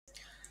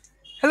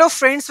Hello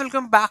friends,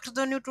 welcome back to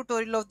the new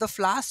tutorial of the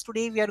Flask.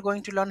 Today we are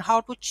going to learn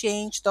how to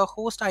change the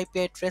host IP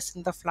address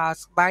in the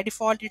Flask. By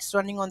default it's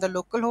running on the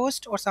local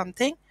host or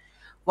something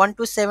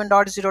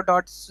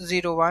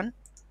 127.0.0.01.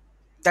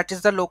 That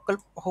is the local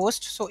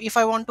host. So if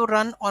I want to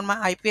run on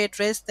my IP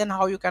address, then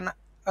how you can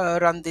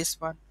run this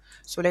one.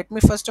 So let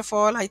me first of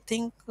all, I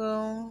think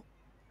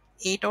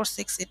 8 or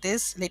 6 it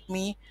is. Let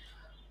me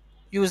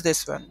use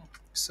this one.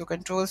 So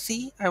Control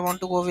C, I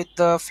want to go with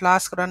the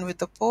Flask run with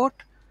the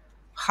port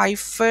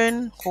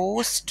hyphen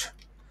host.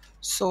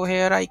 So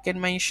here I can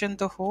mention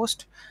the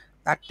host,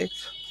 that is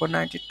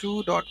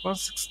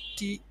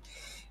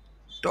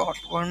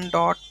 192.160.1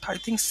 dot I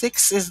think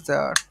 6 is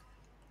there.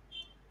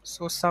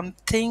 So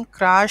something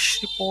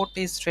crash report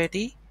is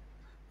ready,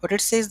 but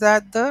it says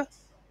that the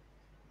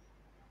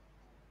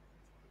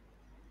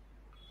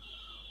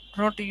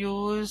not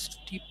used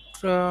deep,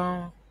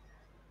 cannot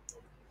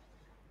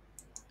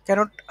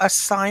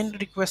assign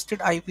requested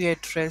IP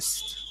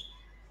address.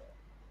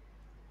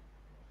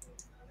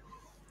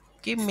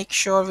 Okay, make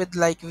sure with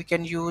like we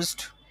can use.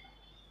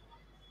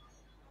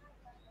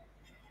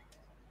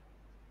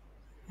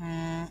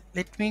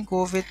 Let me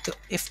go with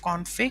if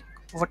config.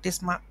 What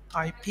is my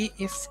IP?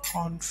 If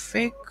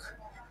config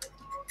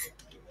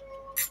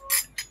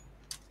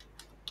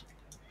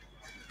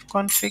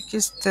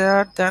is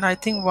there, then I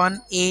think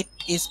 1.8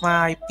 is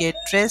my IP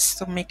address.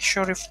 So make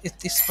sure if it's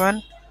this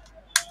one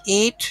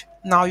 8.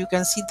 Now you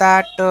can see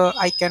that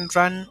I can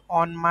run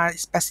on my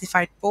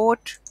specified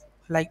port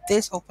like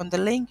this. Open the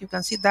link, you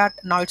can see that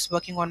now it's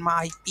working on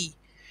my IP,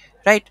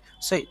 right?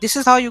 So this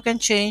is how you can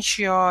change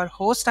your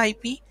host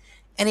IP.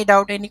 Any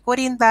doubt, any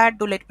query in that,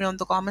 do let me know in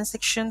the comment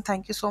section.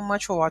 Thank you so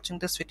much for watching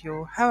this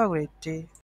video. Have a great day.